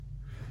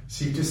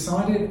So you've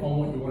decided on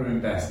what you want to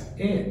invest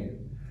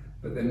in,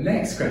 but the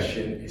next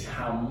question is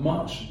how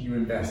much you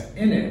invest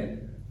in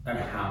it and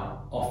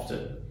how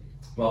often.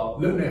 Well,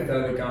 look no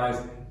further,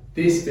 guys.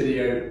 This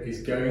video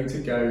is going to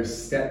go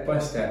step by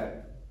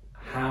step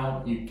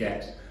how you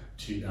get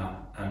to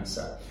that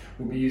answer.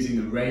 We'll be using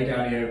the Ray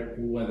Dalio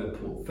all-weather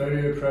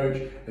portfolio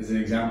approach as an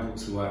example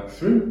to work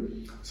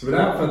through. So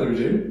without further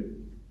ado,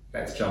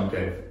 let's jump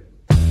in.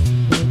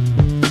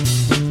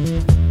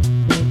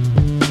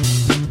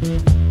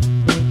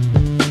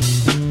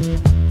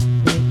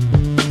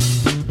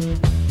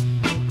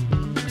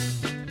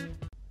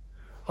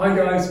 Hi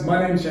guys,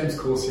 my name is James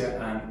Corsia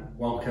and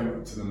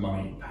welcome to the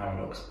Money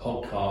Paradox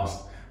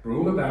podcast. We're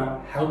all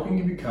about helping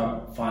you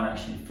become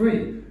financially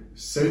free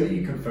so that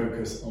you can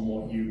focus on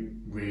what you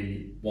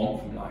really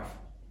want from life.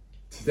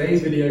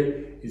 Today's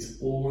video is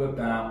all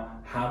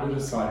about how to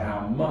decide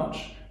how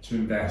much to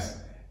invest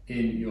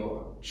in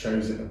your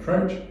chosen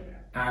approach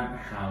and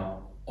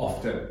how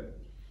often.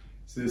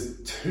 So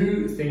there's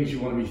two things you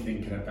want to be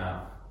thinking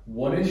about.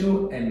 What is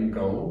your end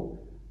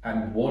goal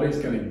and what is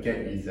going to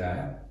get you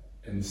there?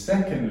 And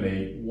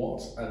secondly,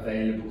 what's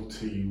available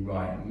to you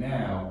right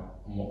now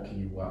and what can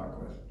you work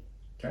with?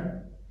 Okay?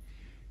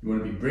 You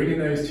want to be bringing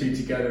those two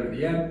together at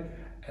the end,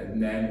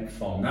 and then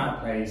from that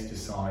place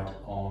decide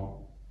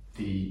on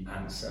the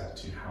answer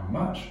to how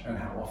much and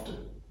how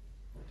often.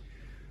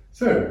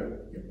 So,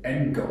 your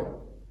end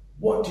goal.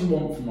 What do you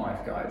want from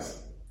life,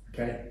 guys?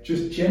 Okay,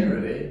 just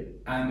generally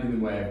and in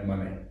the way of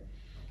money.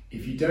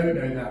 If you don't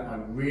know that, I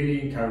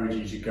really encourage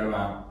you to go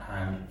out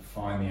and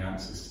find the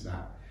answers to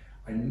that.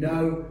 I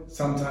know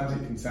sometimes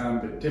it can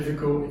sound a bit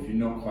difficult if you're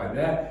not quite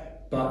there,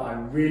 but I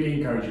really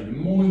encourage you, the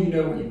more you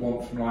know what you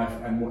want from life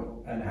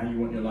and how you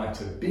want your life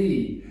to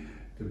be,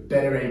 the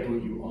better able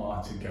you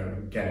are to go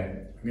and get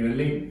it. I'm going to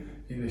link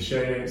in the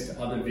show notes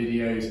to other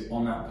videos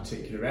on that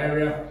particular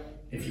area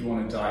if you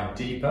want to dive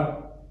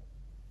deeper.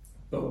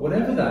 But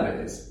whatever that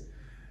is,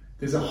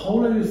 there's a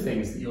whole load of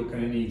things that you're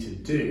going to need to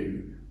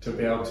do to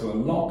be able to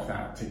unlock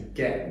that to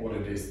get what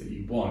it is that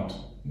you want,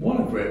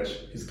 one of which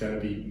is going to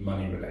be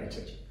money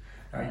related.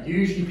 Now,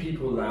 usually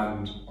people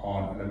land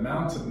on an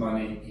amount of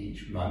money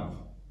each month,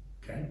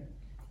 okay,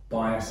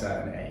 by a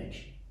certain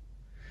age.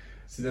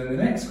 So then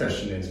the next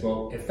question is,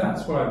 well, if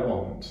that's what I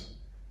want,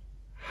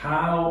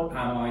 how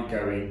am I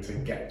going to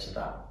get to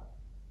that?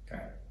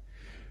 Okay,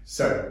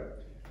 so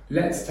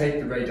let's take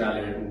the Ray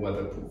Dalio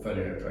all-weather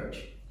portfolio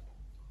approach.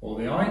 Well,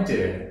 the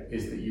idea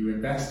is that you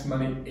invest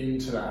money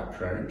into that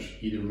approach,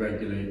 either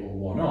regularly or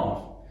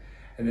one-off,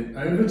 and then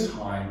over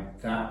time,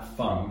 that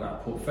fund,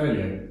 that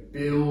portfolio,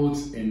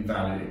 builds in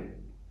value.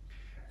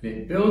 And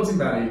it builds in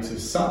value to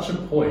such a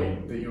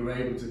point that you're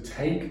able to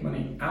take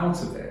money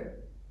out of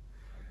it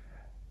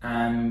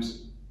and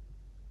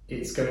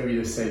it's going to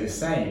either stay the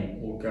same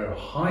or go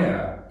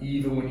higher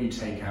even when you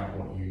take out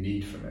what you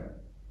need from it.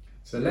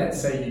 So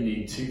let's say you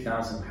need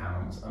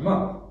 £2,000 a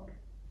month.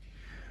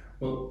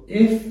 Well,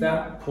 if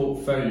that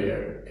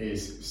portfolio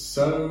is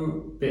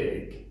so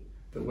big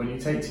that when you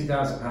take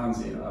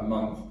 £2,000 a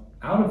month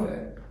out of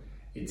it,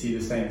 it's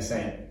either staying the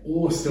same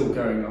or still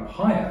going up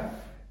higher,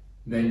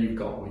 then you've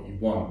got what you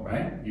want,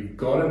 right? You've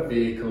got a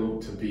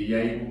vehicle to be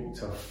able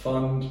to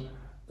fund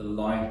the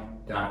life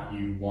that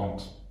you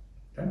want,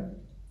 okay?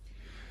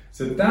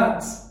 So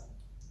that's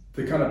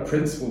the kind of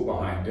principle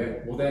behind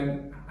it. Well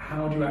then,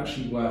 how do you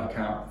actually work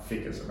out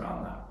figures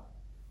around that?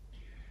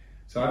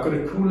 So I've got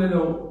a cool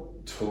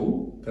little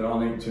tool that I'll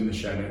link to in the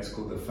show notes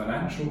called the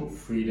Financial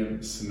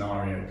Freedom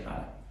Scenario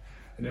Plan.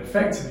 And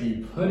effectively,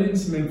 you put in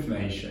some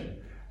information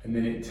and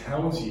then it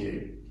tells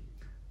you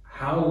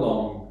how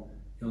long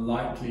you're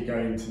likely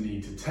going to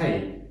need to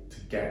take to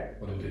get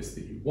what it is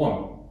that you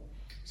want.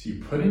 So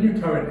you put in your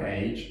current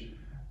age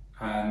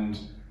and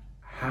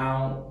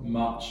how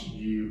much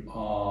you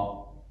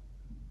are,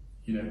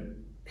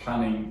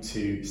 planning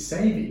to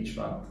save each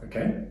month,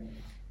 okay?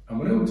 And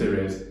what it will do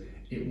is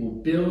it will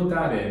build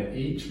that in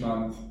each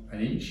month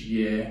and each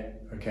year,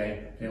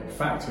 okay? And it will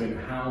factor in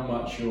how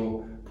much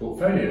your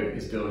portfolio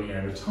is building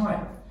over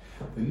time.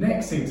 The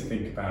next thing to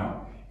think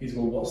about is,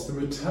 well, what's the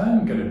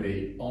return going to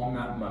be on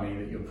that money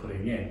that you're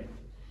putting in?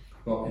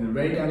 Well, in the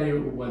Ray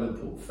Dalio all-weather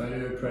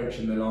portfolio approach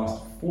in the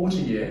last 40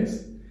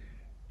 years,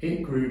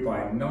 it grew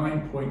by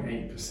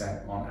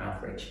 9.8% on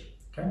average,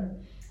 okay?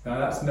 Now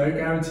that's no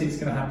guarantee it's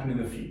going to happen in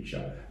the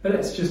future, but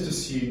let's just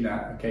assume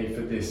that, okay,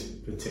 for this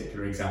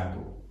particular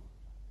example,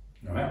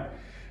 all right?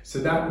 So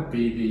that would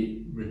be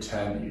the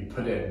return that you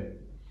put in.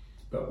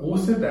 But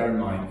also bear in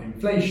mind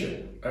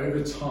inflation.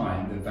 Over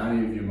time, the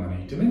value of your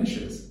money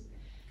diminishes.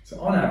 So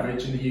on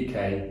average in the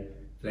UK,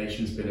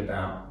 inflation's been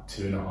about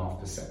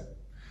 2.5%.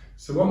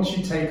 So once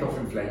you take off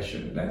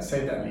inflation, let's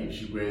say that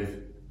leaves you with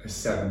a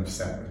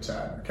 7%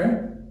 return,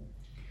 okay?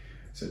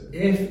 So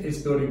if it's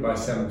building by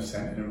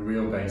 7% in a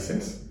real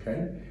basis,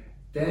 okay,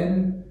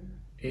 then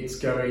it's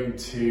going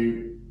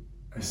to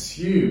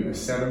assume a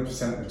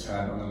 7%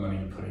 return on the money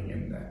you're putting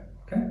in there,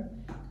 okay?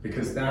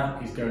 Because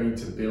that is going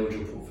to build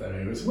your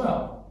portfolio as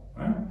well,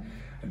 right?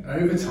 And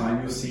over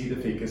time, you'll see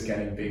the figures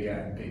getting bigger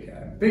and bigger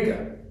and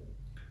bigger.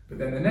 But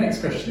then the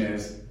next question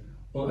is,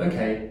 well,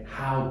 okay,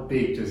 how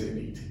big does it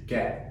need to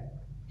get?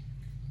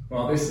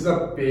 Well, this is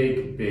a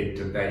big, big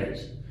debate.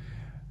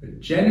 But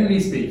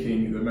generally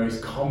speaking, the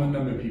most common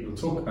number people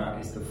talk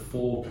about is the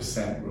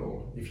 4%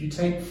 rule. If you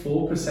take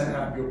 4%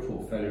 out of your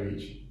portfolio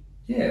each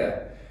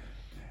year,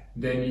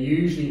 then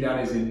usually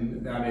that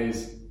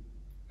is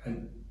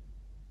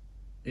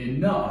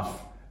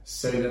enough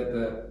so that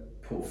the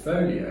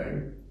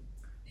portfolio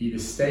either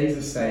stays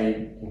the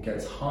same or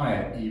gets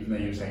higher even though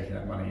you're taking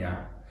that money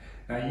out.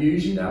 Now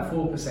usually that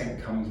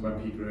 4% comes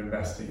when people are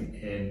investing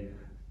in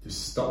the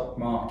stock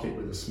market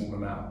with a small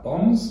amount of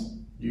bonds,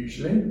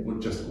 usually, or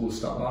just all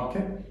stock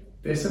market.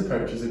 This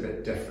approach is a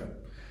bit different.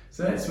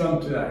 So let's run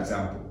through that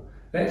example.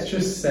 Let's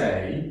just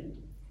say,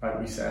 like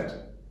we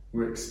said,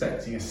 we're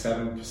expecting a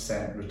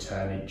 7%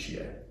 return each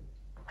year.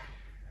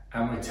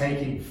 And we're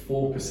taking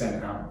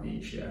 4% out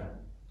each year.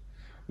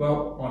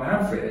 Well, on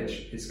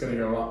average, it's going to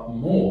go up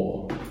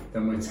more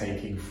than we're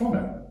taking from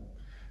it.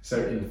 So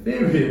in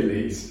theory at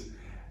least,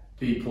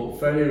 the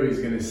portfolio is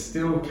going to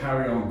still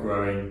carry on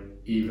growing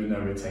even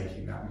though we're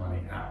taking that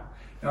money out.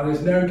 Now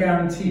there's no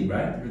guarantee,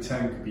 right? The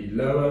return could be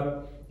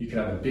lower, you could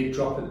have a big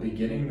drop at the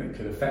beginning that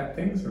could affect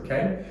things,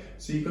 okay?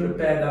 So you've got to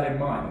bear that in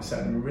mind, there's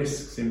certain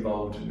risks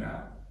involved in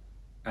that.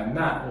 And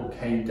that all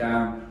came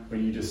down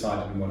when you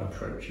decided on what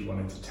approach you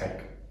wanted to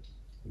take,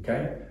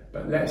 okay?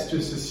 But let's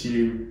just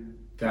assume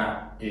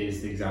that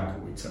is the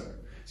example we took.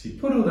 So you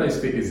put all those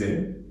figures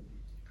in,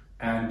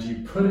 and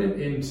you put it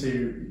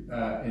into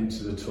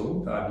the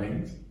tool that I've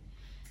linked,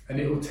 and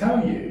it will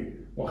tell you,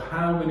 well,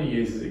 how many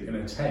years is it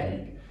going to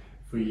take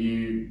for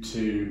you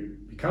to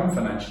become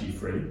financially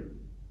free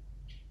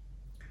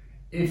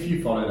if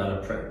you follow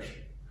that approach?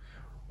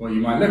 Well,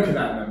 you might look at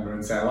that number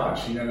and say, well,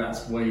 actually, no,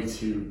 that's way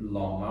too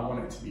long. I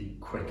want it to be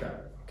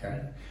quicker,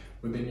 okay?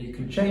 Well, then you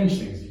can change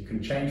things. You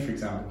can change, for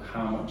example,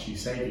 how much you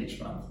save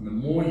each month. And the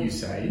more you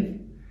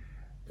save,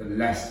 the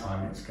less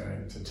time it's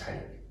going to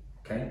take,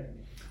 okay?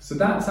 So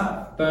that's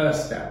that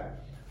first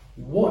step.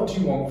 What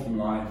do you want from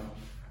life?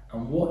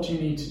 And what do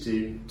you need to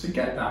do to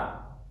get that?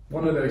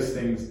 One of those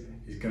things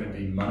is going to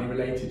be money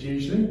related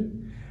usually,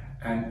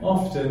 and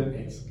often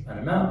it's an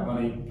amount of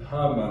money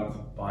per month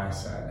by a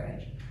certain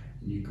age.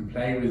 And you can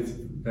play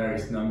with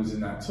various numbers in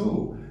that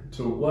tool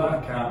to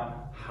work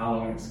out how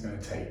long it's going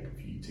to take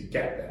for you to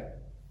get there.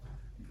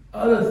 The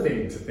other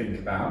thing to think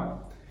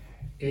about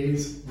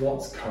is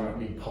what's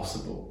currently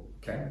possible,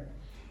 okay?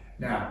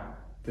 Now,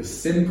 the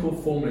simple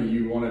formula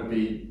you want to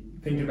be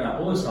thinking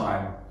about all the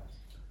time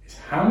is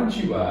how much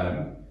you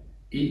earn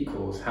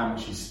equals how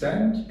much you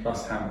spend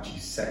plus how much you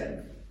save.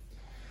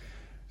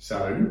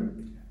 So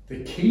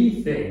the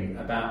key thing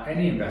about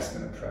any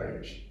investment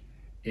approach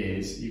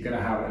is you're going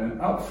to have an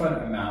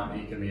upfront amount that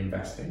you're going to be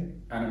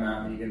investing, an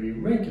amount that you're going to be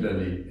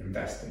regularly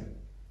investing.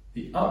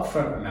 The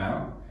upfront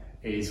amount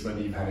is whether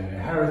you've had an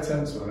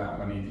inheritance or that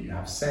money that you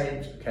have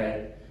saved,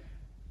 okay?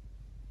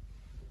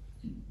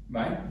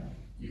 Right?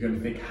 You're going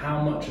to think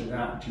how much of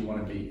that do you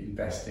want to be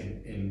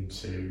investing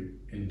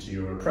into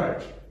your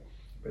approach.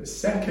 But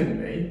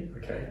secondly,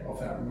 okay, of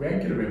that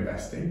regular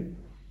investing,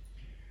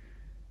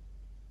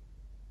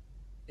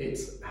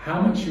 it's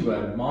how much you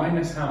earn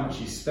minus how much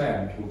you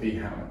spend will be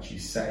how much you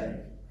save,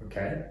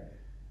 okay?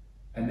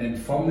 And then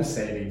from the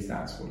savings,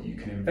 that's what you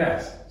can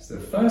invest. So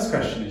the first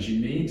question is you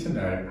need to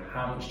know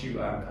how much do you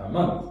earn per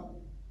month,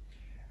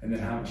 and then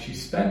how much you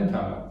spend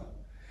per month.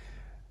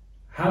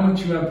 How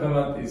much you earn per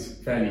month is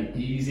fairly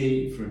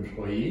easy for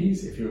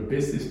employees. If you're a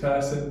business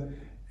person,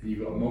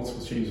 you've got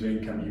multiple streams of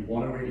income, you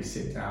want to really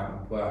sit down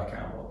and work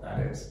out what that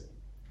is.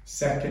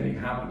 Secondly,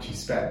 how much you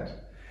spend.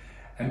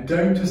 And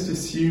don't just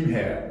assume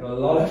here, a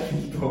lot of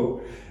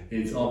people,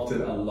 it's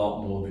often a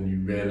lot more than you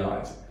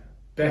realise.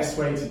 Best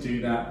way to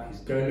do that is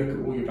go look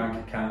at all your bank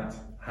accounts,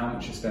 how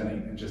much you're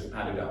spending, and just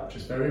add it up.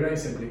 Just very, very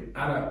simply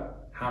add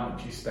up how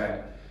much you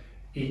spend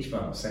each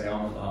month, say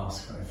on the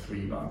last kind of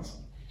 3 months.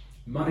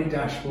 Money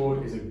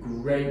Dashboard is a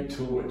great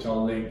tool, which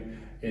I'll link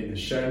in the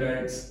show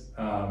notes.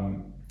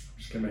 I'm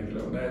just going to make a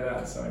little note of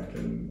that so I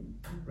can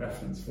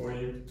reference for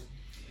you.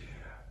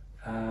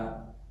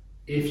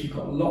 If you've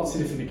got lots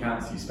of different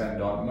accounts you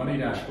spend on, Money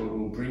Dashboard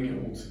will bring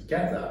it all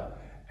together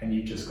and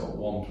you've just got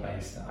one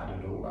place to add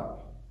it all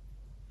up.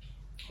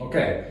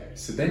 Okay,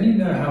 so then you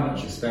know how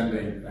much you're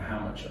spending and how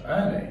much you're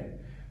earning.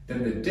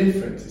 Then the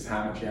difference is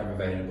how much you have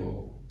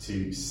available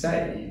to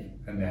save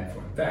and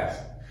therefore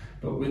invest.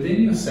 But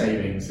within your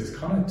savings, there's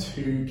kind of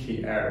 2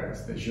 key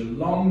areas. There's your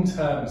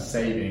long-term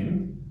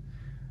saving,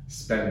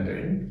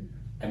 spending,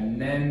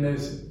 and then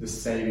there's the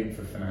saving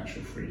for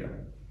financial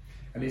freedom.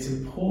 And it's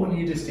important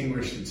you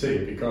distinguish the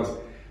two, because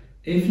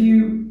if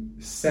you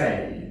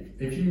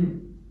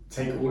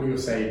take all your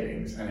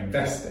savings and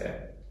invest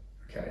it,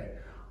 okay,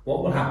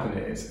 what will happen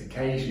is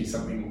occasionally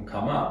something will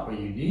come up where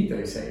you need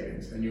those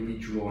savings and you'll be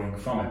drawing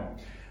from it.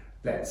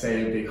 Let's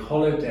say a big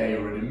holiday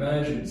or an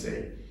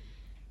emergency.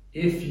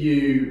 If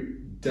you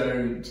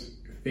don't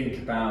think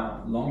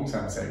about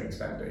long-term saving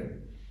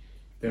spending,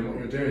 then what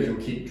you'll do is you'll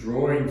keep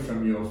drawing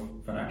from your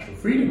financial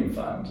freedom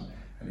fund,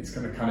 and it's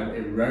going to kind of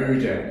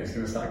erode it, and it's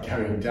going to start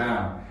going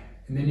down.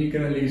 and then you're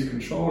going to lose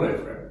control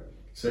over it.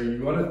 So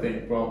you want to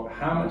think, well,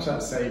 how much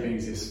that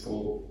savings is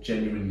for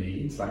genuine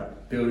needs,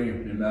 like building up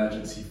an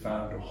emergency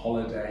fund or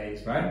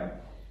holidays, right?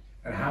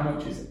 And how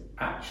much is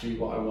actually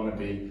what I want to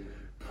be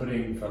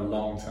putting for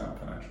long-term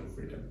financial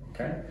freedom,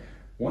 okay?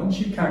 Once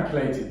you've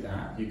calculated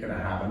that, you're going to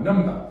have a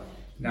number.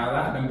 Now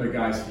that number,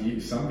 guys, for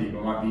you, some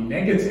people might be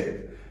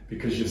negative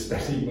because you're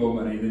spending more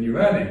money than you're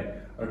earning.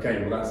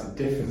 Okay, well, that's a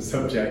different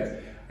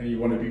subject, and you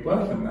want to be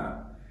working on that.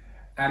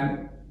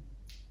 And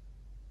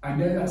I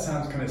know that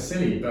sounds kind of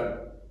silly,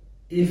 but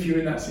if you're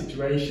in that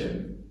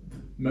situation, the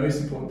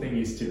most important thing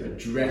is to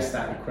address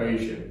that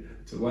equation,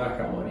 to work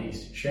out what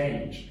needs to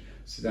change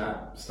so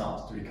that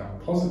starts to become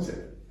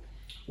positive.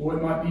 Or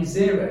it might be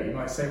zero. You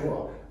might say,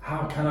 well,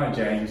 how can I,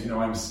 James?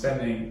 I'm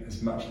spending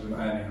as much as I'm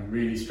earning. I'm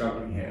really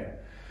struggling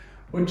here.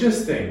 Well,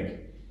 just think,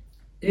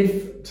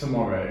 if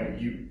tomorrow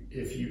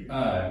if you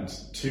earned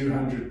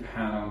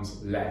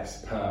 £200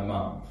 less per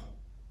month,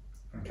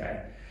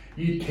 okay,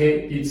 you'd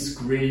kick, you'd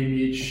scream,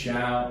 you'd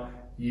shout,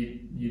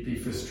 you'd be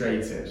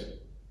frustrated.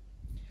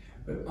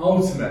 But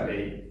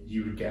ultimately,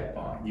 you would get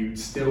by. You would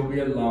still be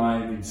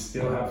alive, you'd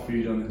still have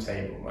food on the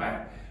table,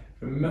 right?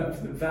 For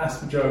the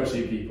vast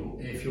majority of people,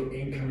 if your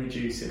income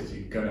reduces,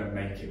 you're going to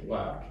make it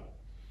work.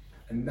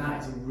 And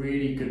that is a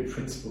really good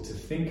principle to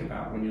think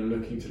about when you're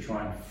looking to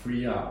try and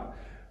free up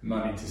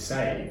money to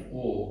save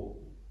or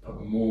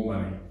put more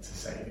money to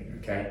saving,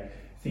 okay?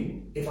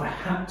 Think, if I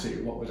had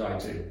to, what would I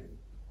do?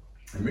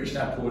 And Rich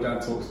Dad Poor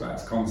Dad talks about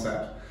this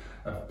concept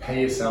of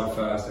pay yourself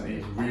first, and it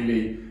is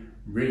really,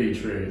 really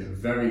true. It's a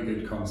very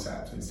good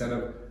concept. Instead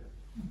of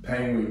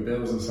paying all your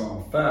bills and so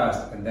on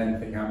first, and then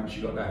think how much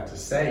you've got left to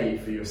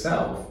save for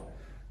yourself,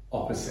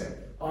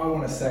 opposite. I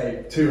want to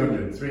save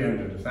 200,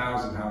 300,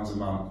 £1,000 a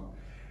month,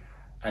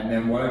 and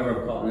then whatever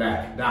I've got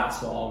left,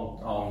 that's what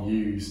I'll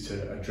use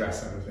to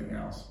address everything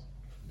else.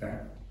 Okay?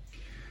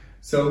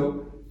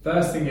 So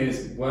first thing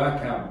is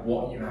work out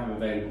what you have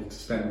available to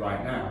spend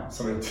right now.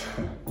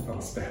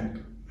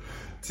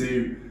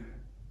 To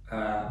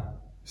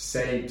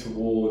save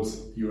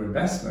towards your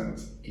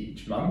investment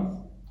each month.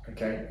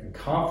 Okay, and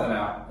carve that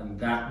out, and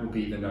that will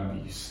be the number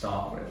you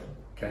start with.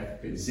 Okay,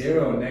 if it's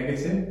zero or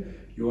negative,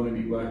 you want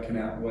to be working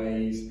out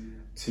ways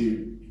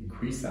to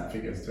increase that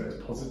figure so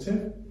it's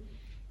positive.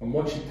 And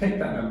once you pick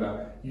that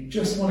number, you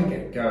just want to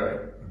get going.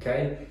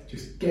 Okay,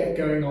 just get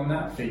going on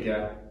that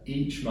figure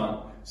each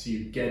month so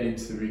you get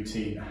into the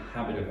routine, the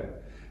habit of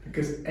it.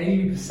 Because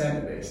 80%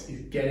 of this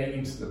is getting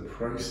into the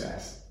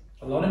process.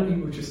 A lot of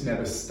people just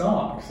never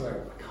start because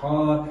they're like, I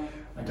can't.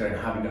 I don't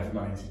have enough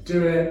money to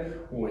do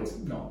it, or it's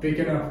not big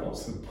enough,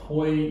 what's the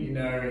point,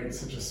 it's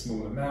such a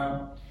small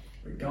amount.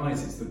 But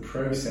guys, it's the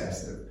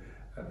process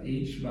of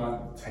each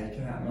month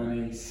taking that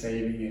money,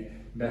 saving it,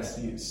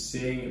 investing it,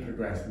 seeing it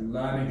progress,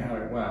 learning how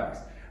it works.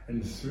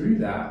 And through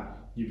that,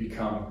 you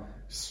become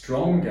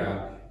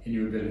stronger in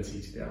your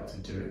ability to be able to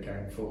do it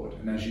going forward.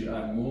 And as you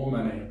earn more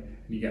money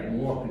and you get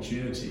more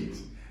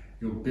opportunities,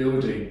 you're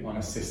building on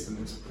a system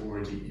that's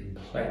already in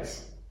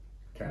place.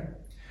 Okay?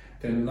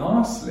 Then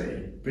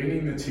lastly,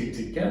 bringing the two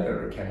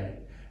together, okay,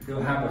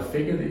 you'll have a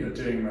figure that you're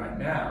doing right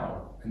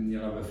now, and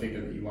you'll have a figure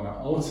that you want to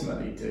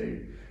ultimately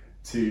do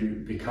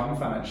to become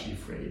financially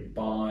free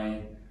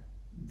by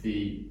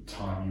the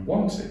time you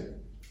want to.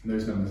 And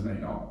those numbers may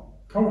not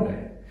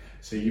correlate.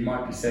 So you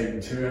might be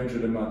saving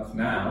 200 a month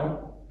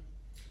now,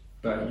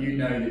 but you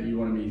know that you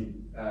want to be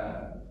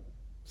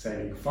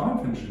saving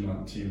 500 a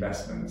month to your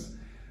investments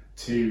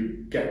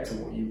to get to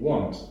what you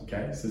want,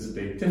 okay? So there's a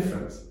big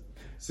difference.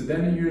 So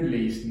then you at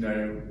least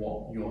know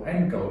what your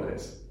end goal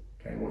is,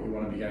 okay, what you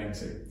want to be getting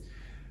to.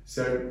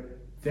 So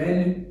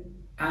then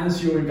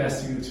as you're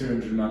investing the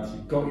 200 a month,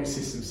 you've got your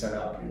system set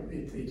up,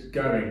 it's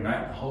going,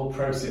 right? The whole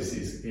process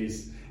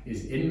is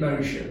in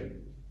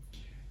motion.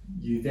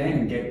 You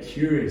then get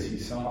curious, you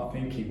start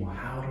thinking, well,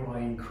 how do I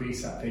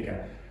increase that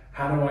figure?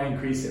 How do I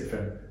increase it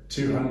from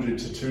 200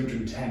 to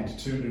 210 to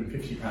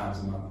 250 pounds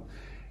a month?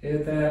 Are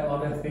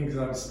there things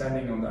that I'm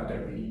spending on that I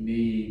don't really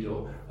need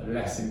or are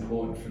less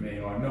important for me,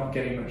 or I'm not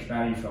getting much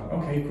value from?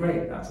 Okay,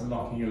 great, that's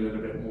unlocking you a little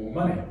bit more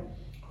money.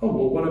 Oh,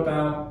 well, what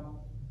about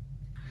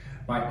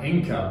my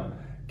income?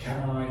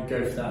 Can I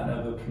go for that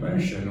another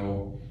promotion,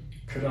 or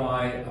could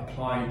I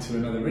apply to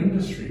another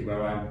industry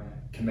where I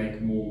can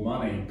make more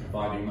money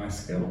providing my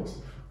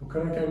skills? Or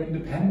could I go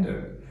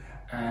independent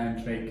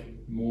and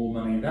make more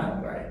money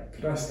that way?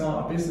 Could I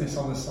start a business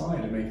on the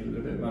side and make a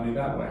little bit of money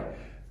that way?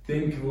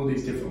 Think of all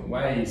these different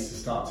ways to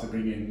start to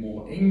bring in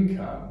more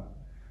income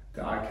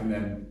that I can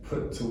then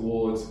put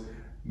towards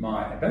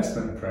my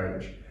investment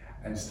approach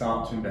and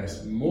start to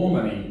invest more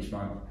money each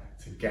month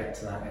to get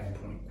to that end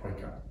point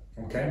quicker.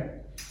 Okay?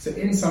 So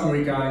in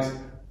summary, guys,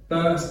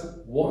 first,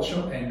 what's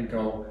your end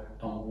goal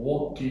and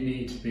what do you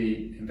need to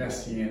be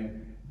investing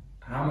in?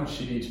 How much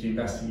do you need to be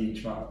investing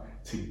each month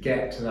to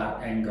get to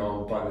that end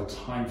goal by the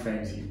time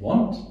frames you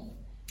want?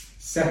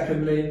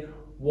 Secondly,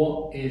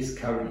 what is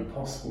currently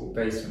possible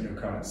based on your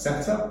current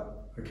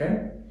setup,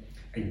 okay?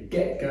 And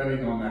get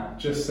going on that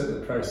just so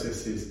the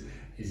process is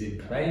in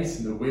place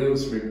and the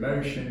wheels are in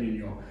motion and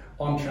you're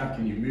on track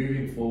and you're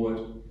moving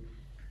forward.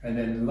 And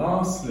then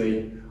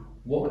lastly,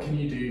 what can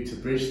you do to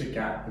bridge the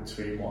gap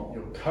between what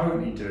you're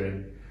currently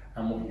doing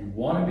and what you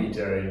want to be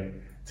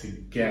doing to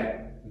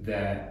get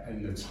there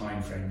in the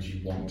time frames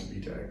you want to be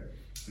doing?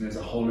 And there's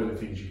a whole lot of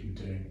things you can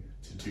do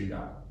to do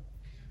that.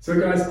 So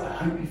guys, I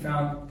hope you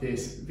found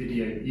this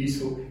video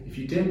useful. If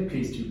you did,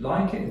 please do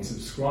like it and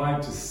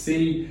subscribe to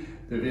see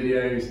the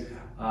videos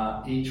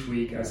each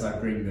week as I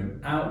bring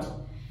them out.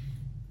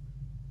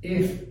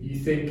 If you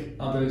think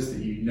others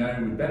that you know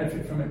would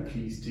benefit from it,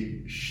 please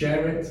do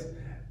share it.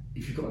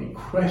 If you've got any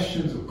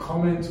questions or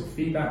comments or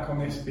feedback on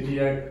this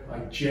video, I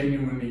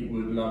genuinely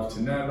would love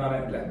to know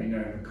about it. Let me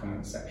know in the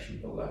comment section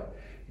below.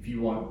 If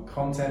you want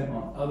content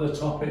on other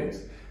topics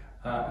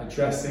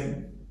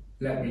addressing,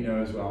 let me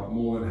know as well.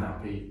 More than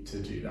happy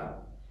to do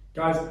that.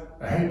 Guys,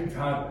 I hope you've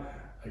had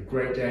a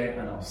great day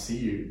and I'll see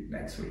you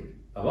next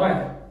week.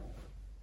 Bye-bye.